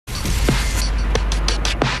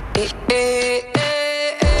The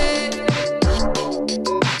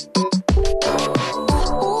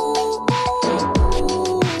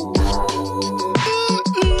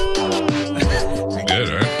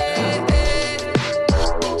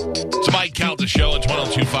show. It's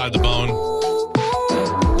 102.5 The Bone.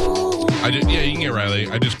 Yeah, you can get Riley.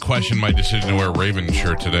 I just questioned my decision to wear a Ravens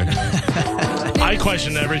shirt today. I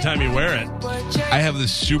question it every time you wear it. I have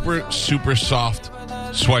this super, super soft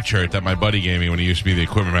sweatshirt that my buddy gave me when he used to be the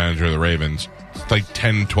equipment manager of the Ravens. It's like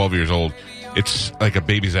 10, 12 years old. It's like a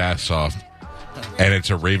baby's ass soft. And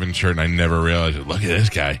it's a Ravens shirt, and I never realized it. Look at this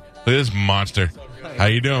guy. Look at this monster. How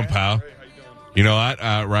you doing, pal? You know what?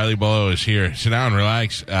 Riley Bullough is here. Sit down,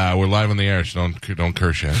 relax. We're live on the air, so don't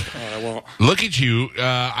curse yet. Oh, I won't. Look at you.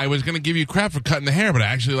 I was going to give you crap for cutting the hair, but I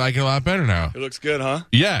actually like it a lot better now. It looks good, huh?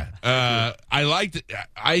 Yeah. I liked it.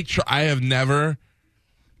 I have never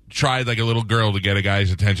tried like a little girl to get a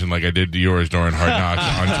guy's attention like I did to yours during Hard Knocks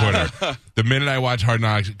on Twitter. The minute I watch Hard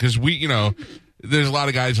Knocks, because there's a lot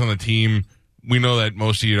of guys on the team. We know that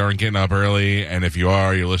most of you aren't getting up early, and if you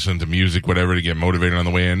are, you're listening to music, whatever, to get motivated on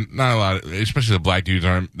the way in. Not a lot, especially the black dudes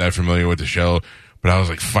aren't that familiar with the show. But I was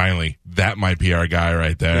like, finally, that might be our guy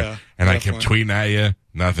right there. Yeah, and definitely. I kept tweeting at you.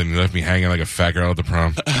 Nothing. You left me hanging like a fat girl at the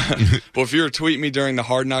prom. Well, if you were tweeting me during the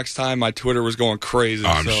Hard Knocks time, my Twitter was going crazy. Oh,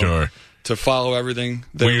 I'm sure. To follow everything.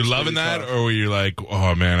 Were you loving that, or were you like,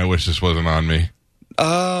 oh, man, I wish this wasn't on me?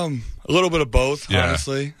 A little bit of both,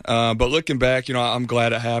 honestly. But looking back, I'm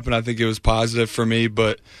glad it happened. I think it was positive for me,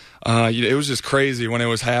 but it was just crazy when it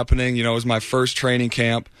was happening. It was my first training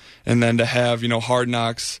camp, and then to have, Hard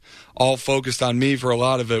Knocks all focused on me for a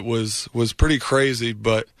lot of it was pretty crazy.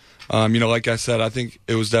 But, like I said, I think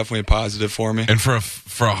it was definitely a positive for me. And for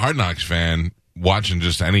a Hard Knocks fan, watching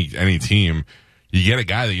just any team, you get a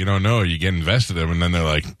guy that you don't know, or you get invested in, and then they're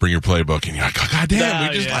like, bring your playbook, and you're like, oh, God damn,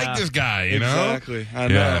 we just like this guy, you know? Exactly. I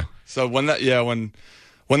know. So when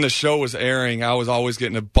the show was airing, I was always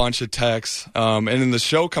getting a bunch of texts. And then the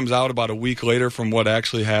show comes out about a week later from what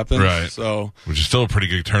actually happened. Right. So, which is still a pretty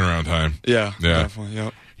good turnaround time. Yeah. Definitely.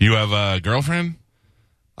 Yep. You have a girlfriend?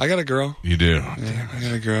 I got a girl. You do? Yeah, I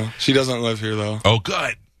got a girl. She doesn't live here, though. Oh,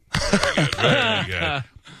 good. Very good. Very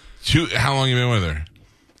good. How long have you been with her?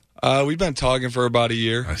 We've been talking for about a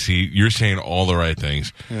year. I see. You're saying all the right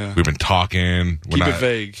things. Yeah. We've been talking. Keep it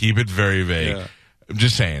vague. Keep it very vague. Yeah. I'm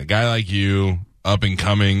just saying, a guy like you,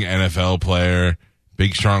 up-and-coming NFL player,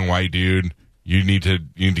 big, strong white dude, you need to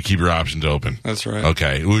keep your options open. That's right.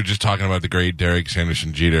 Okay. We were just talking about the great Derek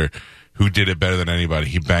Sanderson Jeter, who did it better than anybody.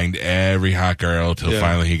 He banged every hot girl till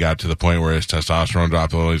finally he got to the point where his testosterone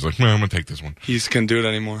dropped a little. He's like, man, I'm going to take this one. He couldn't do it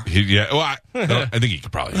anymore. I think he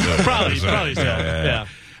could probably do it. Probably so.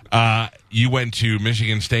 Yeah. You went to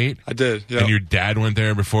Michigan State? I did, yeah. And your dad went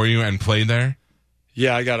there before you and played there?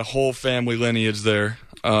 Yeah, I got a whole family lineage there.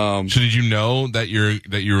 So did you know that you were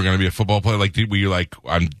going to be a football player? Like, were you like,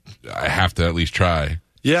 I have to at least try?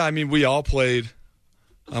 Yeah, I mean, we all played.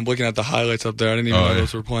 I'm looking at the highlights up there. I didn't even know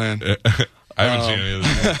those were playing. I haven't seen any of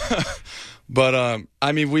those. But,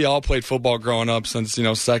 I mean, we all played football growing up since,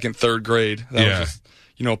 second, third grade. That was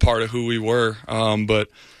just, part of who we were. But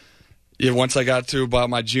yeah, once I got to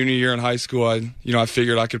about my junior year in high school, I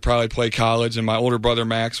figured I could probably play college, and my older brother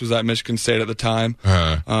Max was at Michigan State at the time.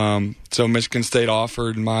 So Michigan State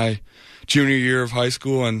offered my junior year of high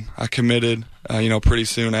school, and I committed, pretty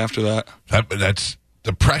soon after that. That's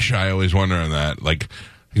the pressure I always wonder on that. Like,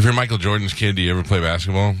 if you're Michael Jordan's kid, do you ever play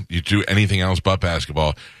basketball? You do anything else but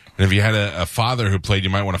basketball. And if you had a father who played,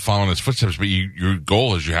 you might want to follow in his footsteps, but your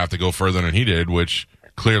goal is you have to go further than he did, which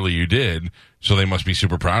clearly you did. So they must be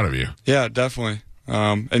super proud of you. Yeah, definitely.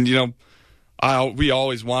 And we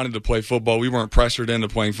always wanted to play football. We weren't pressured into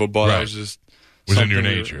playing football. Right. That was just in your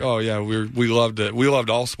nature. We loved it. We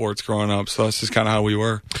loved all sports growing up, so that's just kind of how we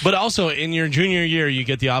were. But also, in your junior year, you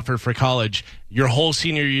get the offer for college. Your whole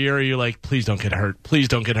senior year, you're like, please don't get hurt. Please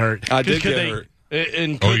don't get hurt. I did get hurt.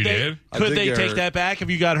 And you did? Could they take that back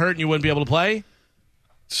if you got hurt and you wouldn't be able to play?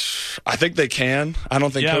 I think they can. I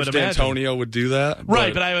don't think Coach D'Antonio would do that.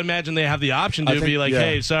 Right, but I would imagine they have the option to be like,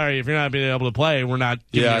 hey, sorry, if you're not being able to play, we're not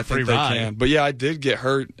giving you a free ride. They can. But yeah, I did get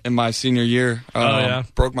hurt in my senior year.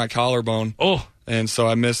 Broke my collarbone. Oh. And so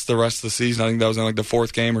I missed the rest of the season. I think that was in like the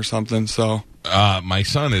fourth game or something. So my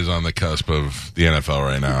son is on the cusp of the NFL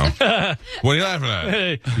right now. What are you laughing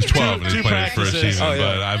at? He's 12 and he's playing his first season,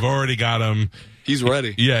 but I've already got him. He's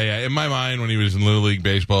ready. Yeah. In my mind, when he was in Little League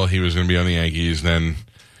Baseball, he was going to be on the Yankees. Then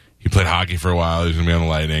he played hockey for a while. He was going to be on the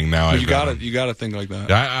Lightning. Now you got to think like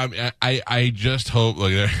that. I just hope,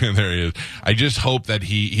 like there he is. I just hope that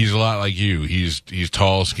he's a lot like you. He's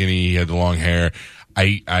tall, skinny. He had the long hair.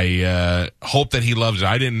 I hope that he loves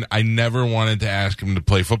it. I never wanted to ask him to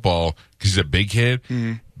play football because he's a big kid.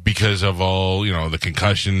 Mm-hmm. Because of all, the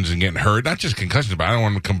concussions and getting hurt. Not just concussions, but I don't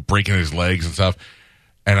want him to come breaking his legs and stuff.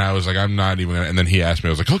 And I was like, I'm not even going to. And then he asked me,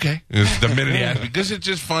 I was like, okay. The minute he asked me, because it's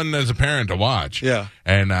just fun as a parent to watch. Yeah.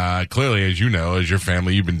 And clearly, as you know, as your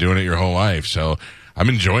family, you've been doing it your whole life. So I'm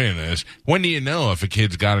enjoying this. When do you know if a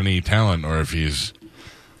kid's got any talent or if he's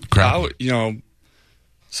crappy?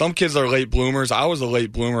 Some kids are late bloomers. I was a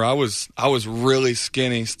late bloomer. I was really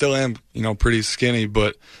skinny. Still am, pretty skinny.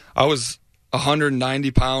 But I was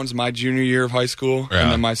 190 pounds my junior year of high school,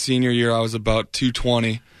 and then my senior year I was about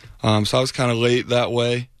 220. So I was kind of late that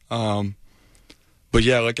way. But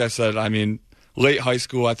yeah, like I said, late high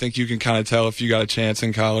school, I think you can kind of tell if you got a chance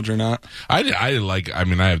in college or not. I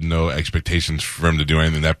have no expectations for him to do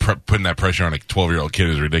anything. Putting that pressure on a 12-year-old kid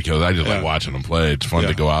is ridiculous. I just like watching him play. It's fun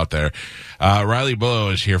to go out there. Riley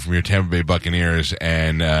Bullough is here from your Tampa Bay Buccaneers,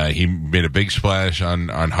 and he made a big splash on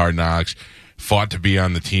Hard Knocks. Fought to be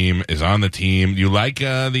on the team, is on the team. You like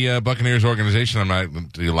the Buccaneers organization?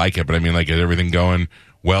 Do you like it? But is everything going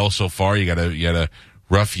well so far? You had a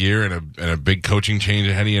rough year and a big coaching change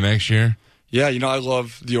ahead of you next year? Yeah, I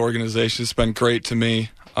love the organization. It's been great to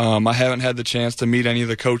me. I haven't had the chance to meet any of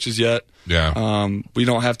the coaches yet. Yeah. We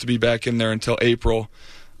don't have to be back in there until April.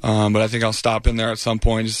 But I think I'll stop in there at some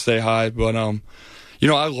point just to say hi. But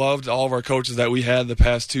I loved all of our coaches that we had the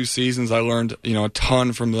past 2 seasons. I learned, a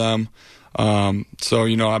ton from them. So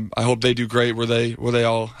I hope they do great where they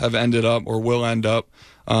all have ended up or will end up.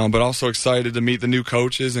 But also excited to meet the new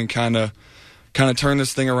coaches and kind of turn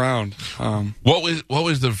this thing around. What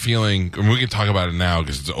was the feeling? We can talk about it now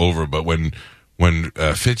because it's over. But when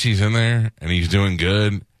Fitzy's in there and he's doing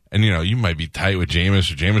good, and you might be tight with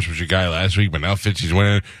Jameis, or Jameis was your guy last week, but now Fitzy's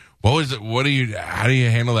winning. How do you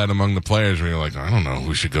handle that among the players when you're like, I don't know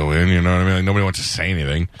who should go in, you know what I mean? Like, nobody wants to say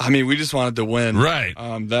anything. We just wanted to win. Right.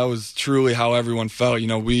 That was truly how everyone felt.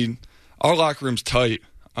 Our locker room's tight.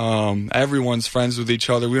 Everyone's friends with each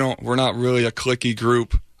other. We're not really a cliquey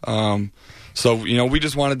group. So, we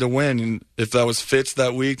just wanted to win. And if that was Fitz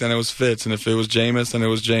that week, then it was Fitz. And if it was Jameis, then it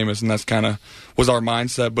was Jameis. And that's kind of was our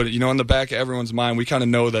mindset. But, in the back of everyone's mind, we kind of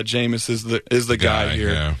know that Jameis is the guy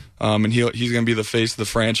here. Yeah. And he's going to be the face of the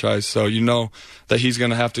franchise. So, that he's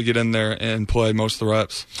going to have to get in there and play most of the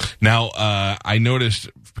reps. Now, I noticed,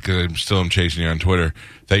 because I'm chasing you on Twitter,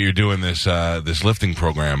 that you're doing this lifting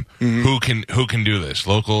program. Mm-hmm. Who can do this?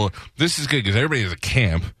 Local. This is good because everybody has a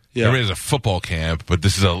camp. Yeah. Everybody has a football camp, but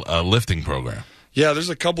this is a lifting program. Yeah, there's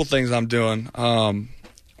a couple things I'm doing.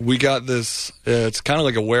 We got this, it's kind of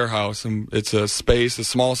like a warehouse, and it's a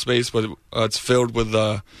small space, but it's filled with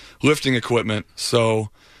lifting equipment. So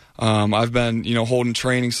I've been, holding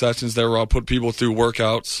training sessions there where I'll put people through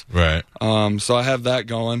workouts. Right. So I have that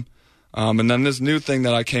going. And then this new thing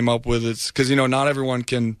that I came up with, it's because, not everyone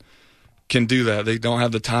can do that. They don't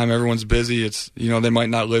have the time. Everyone's busy. It's, they might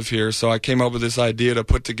not live here. So I came up with this idea to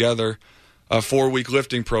put together a 4-week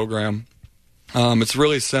lifting program. It's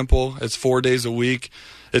really simple. It's 4 days a week.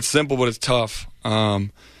 It's simple, but it's tough.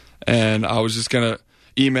 And I was just going to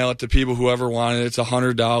email it to people, whoever wanted it. It's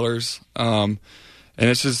 $100. And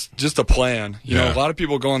it's just a plan. A lot of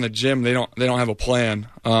people go in the gym, they don't have a plan.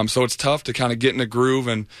 So it's tough to kind of get in a groove,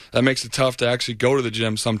 and that makes it tough to actually go to the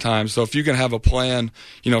gym sometimes. So if you can have a plan,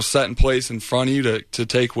 set in place in front of you to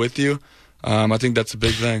take with you, I think that's a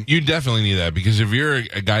big thing. You definitely need that, because if you're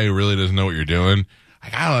a guy who really doesn't know what you're doing,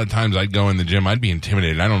 a lot of times I'd go in the gym, I'd be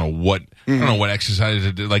intimidated. I don't know what exercises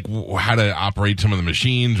to do, like how to operate some of the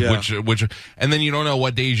machines, which, and then you don't know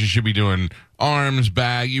what days you should be doing arms,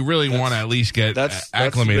 back. You really want to at least get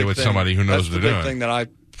acclimated with somebody who knows what they're doing. That's the big thing that I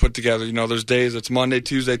put together. There's days it's Monday,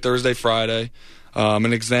 Tuesday, Thursday, Friday.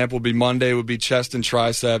 An example would be Monday would be chest and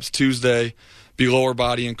triceps, Tuesday be lower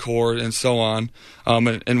body and core, and so on.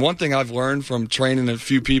 And one thing I've learned from training a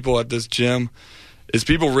few people at this gym is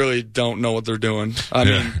people really don't know what they're doing. I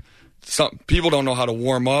mean, some people don't know how to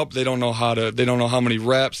warm up. They don't know how many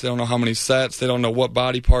reps. They don't know how many sets. They don't know what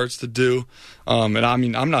body parts to do. And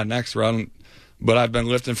I'm not an expert, but I've been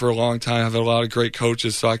lifting for a long time. I've had a lot of great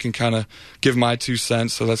coaches, so I can kind of give my 2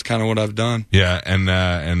 cents. So that's kind of what I've done. Yeah,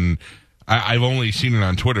 and I've only seen it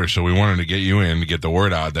on Twitter, so we wanted to get you in to get the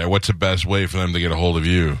word out there. What's the best way for them to get a hold of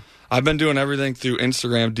you? I've been doing everything through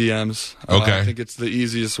Instagram DMs. Okay. I think it's the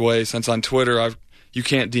easiest way, since on Twitter you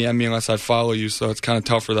can't DM me unless I follow you, so it's kind of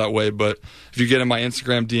tougher that way. But if you get in my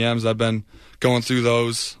Instagram DMs, I've been going through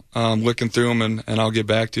those, looking through them, and I'll get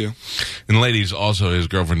back to you. And ladies, also, his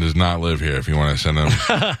girlfriend does not live here if you want to send him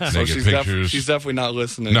naked pictures. She's definitely not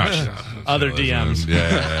listening. No, she's not. Other DMs.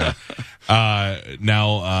 Yeah.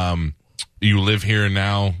 Now, you live here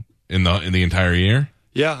now in the entire year?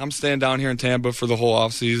 Yeah, I'm staying down here in Tampa for the whole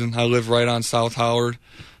off season. I live right on South Howard,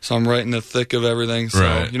 so I'm right in the thick of everything. So,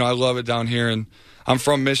 right. I love it down here, and I'm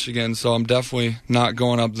from Michigan, so I'm definitely not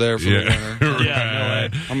going up there for the winter. Yeah, no way.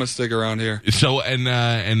 I'm gonna stick around here. So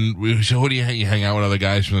so what do you hang out with other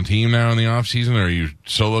guys from the team now in the off season, or are you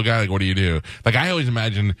solo guy? Like, what do you do? Like, I always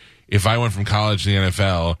imagine if I went from college to the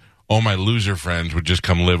NFL, all my loser friends would just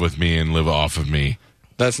come live with me and live off of me.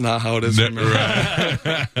 That's not how it is for me. Right.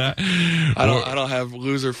 I don't have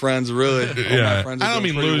loser friends really. Yeah. My friends I don't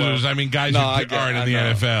mean losers. Well. I mean guys who aren't in the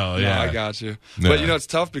NFL. Yeah, I got you. No. But it's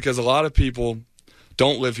tough because a lot of people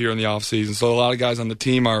don't live here in the off season. So a lot of guys on the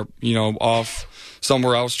team are off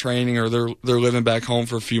somewhere else training, or they're living back home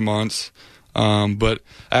for a few months. But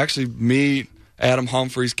actually, me, Adam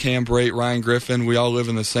Humphries, Cam Brate, Ryan Griffin, we all live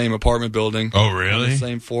in the same apartment building. Oh, really? On the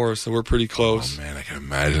same floor, so we're pretty close. Oh, man, I can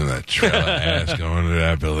imagine that trail of ass going to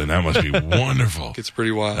that building. That must be wonderful. It's pretty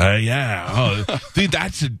wild. Yeah. Oh, dude,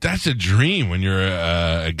 that's a dream when you're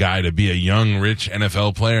a guy to be a young, rich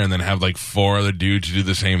NFL player and then have like 4 other dudes do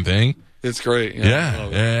the same thing. It's great.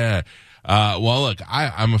 Yeah. Well, look,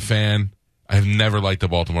 I'm a fan. I've never liked the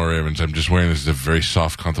Baltimore Ravens. I'm just wearing this as a very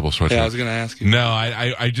soft, comfortable sweatshirt. Yeah, I was going to ask you. No,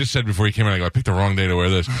 I just said before you came in, I picked the wrong day to wear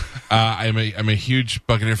this. I'm a huge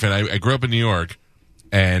Buccaneer fan. I grew up in New York,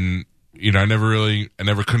 and I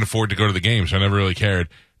never couldn't afford to go to the game, so I never really cared.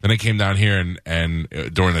 Then I came down here and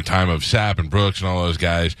during the time of Sapp and Brooks and all those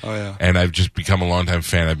guys. Oh yeah. And I've just become a longtime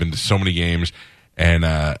fan. I've been to so many games. And,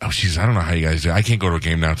 I don't know how you guys do. I can't go to a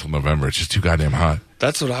game now until November. It's just too goddamn hot.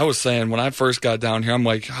 That's what I was saying when I first got down here. I'm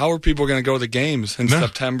like, how are people going to go to the games in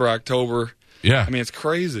September, October? Yeah. I mean, it's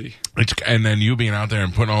crazy. And then you being out there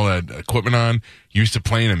and putting all that equipment on, used to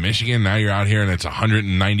playing in Michigan, now you're out here and it's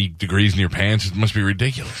 190 degrees in your pants. It must be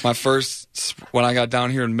ridiculous. When I got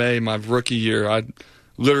down here in May, my rookie year, I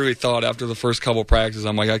literally thought after the first couple practices,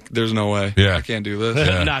 I'm like, there's no way. Yeah. I can't do this.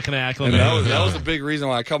 Yeah. Not going to acclimate. And that was a big reason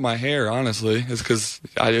why I cut my hair, honestly, is because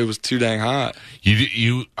it was too dang hot.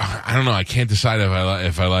 I don't know. I can't decide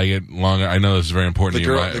if I like it longer. I know this is very important.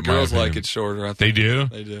 The girls like it shorter, I think. They do?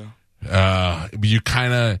 They do. You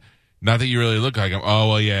kind of, not that you really look like them. Oh,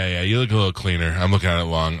 well, yeah. You look a little cleaner. I'm looking at a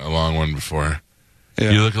long one before.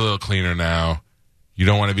 Yeah. You look a little cleaner now. You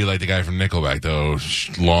don't want to be like the guy from Nickelback, though,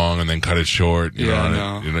 long and then cut it short.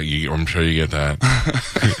 I'm sure you get that.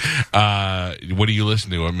 What do you listen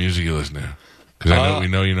to? What music you listen to? Because we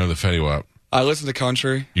know you know the Fetty Wap. I listen to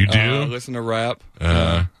country. You do? I listen to rap.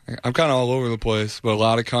 I'm kind of all over the place, but a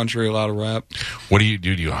lot of country, a lot of rap. What do you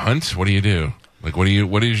do? Do you hunt? What do you do? Like, what do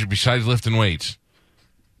you besides lifting weights?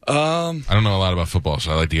 I don't know a lot about football,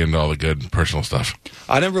 so I like to get into all the good personal stuff.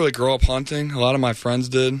 I didn't really grow up hunting. A lot of my friends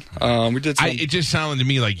did. We did. It just sounded to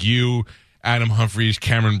me like you, Adam Humphries,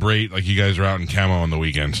 Cameron Brate, like you guys are out in camo on the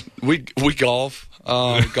weekends. We golf.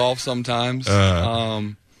 Golf sometimes.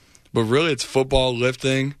 But really, it's football,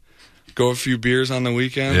 lifting, go a few beers on the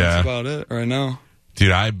weekend. Yeah. That's about it right now.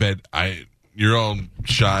 Dude, I bet you're all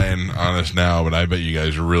shy and honest now, but I bet you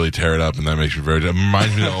guys really tear it up, and that makes me very. It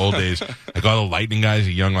reminds me of the old days. Like all the Lightning guys,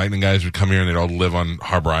 the young Lightning guys would come here and they'd all live on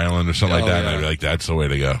Harbor Island or something like that, and I'd be like, "That's the way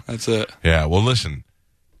to go." That's it. Yeah. Well, listen,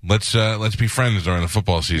 let's be friends during the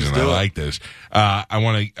football season. I like this. I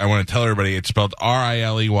want to tell everybody it's spelled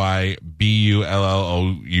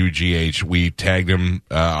RILEYBULLOUGH. We tagged him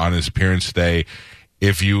on his appearance today.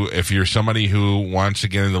 If you're somebody who wants to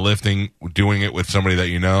get into lifting, doing it with somebody that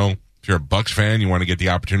you know. If you're a Bucks fan, you want to get the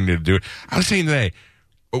opportunity to do it. I was saying today,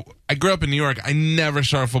 I grew up in New York. I never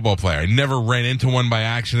saw a football player. I never ran into one by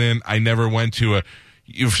accident. I never went to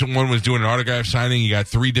if someone was doing an autograph signing, you got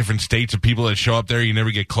 3 different states of people that show up there. You never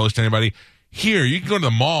get close to anybody. Here, you can go to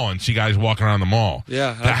the mall and see guys walking around the mall.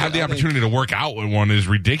 Yeah. To have the opportunity to work out with one is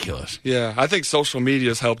ridiculous. Yeah, I think social media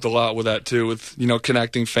has helped a lot with that, too, with,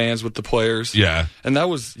 connecting fans with the players. Yeah. And that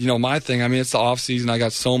was, my thing. I mean, it's the off season. I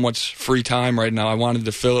got so much free time right now. I wanted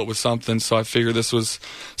to fill it with something, so I figured this was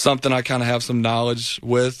something I kind of have some knowledge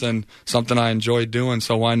with and something I enjoy doing,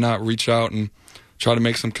 so why not reach out and try to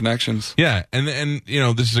make some connections? Yeah, and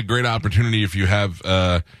this is a great opportunity if you have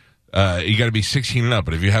you got to be 16 and up,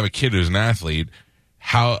 but if you have a kid who's an athlete,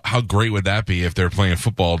 how great would that be if they're playing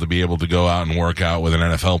football to be able to go out and work out with an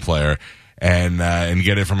NFL player and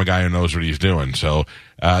get it from a guy who knows what he's doing. So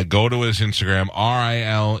go to his Instagram,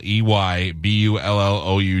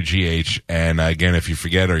 RILEYBULLOUGH, and again, if you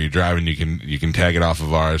forget or you're driving, you can tag it off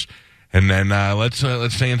of ours, and then let's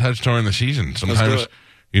stay in touch during the season. Sometimes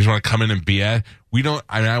you just want to come in and be at.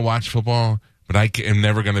 I watch football. But I am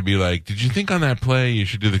never going to be like, did you think on that play you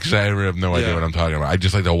should do this? Because I have no idea what I'm talking about. I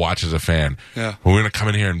just like to watch as a fan. Yeah. But we're going to come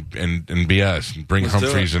in here and BS and bring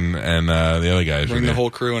Humphries and the other guys. Bring the whole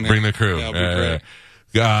crew in here. Bring the crew. Yeah, it'll be great.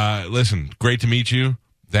 Listen, great to meet you.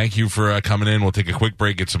 Thank you for coming in. We'll take a quick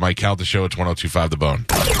break. It's the Mike Calta Show. It's 102.5 The Bone.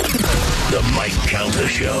 The Mike Calta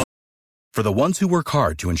Show. For the ones who work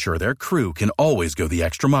hard to ensure their crew can always go the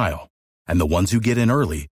extra mile, and the ones who get in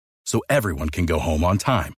early so everyone can go home on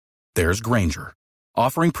time, there's Grainger,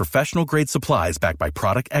 offering professional-grade supplies backed by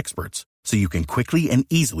product experts so you can quickly and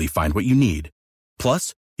easily find what you need.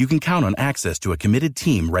 Plus, you can count on access to a committed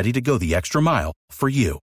team ready to go the extra mile for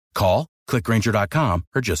you. Call, click Grainger.com,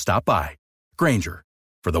 or just stop by. Grainger,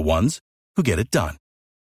 for the ones who get it done.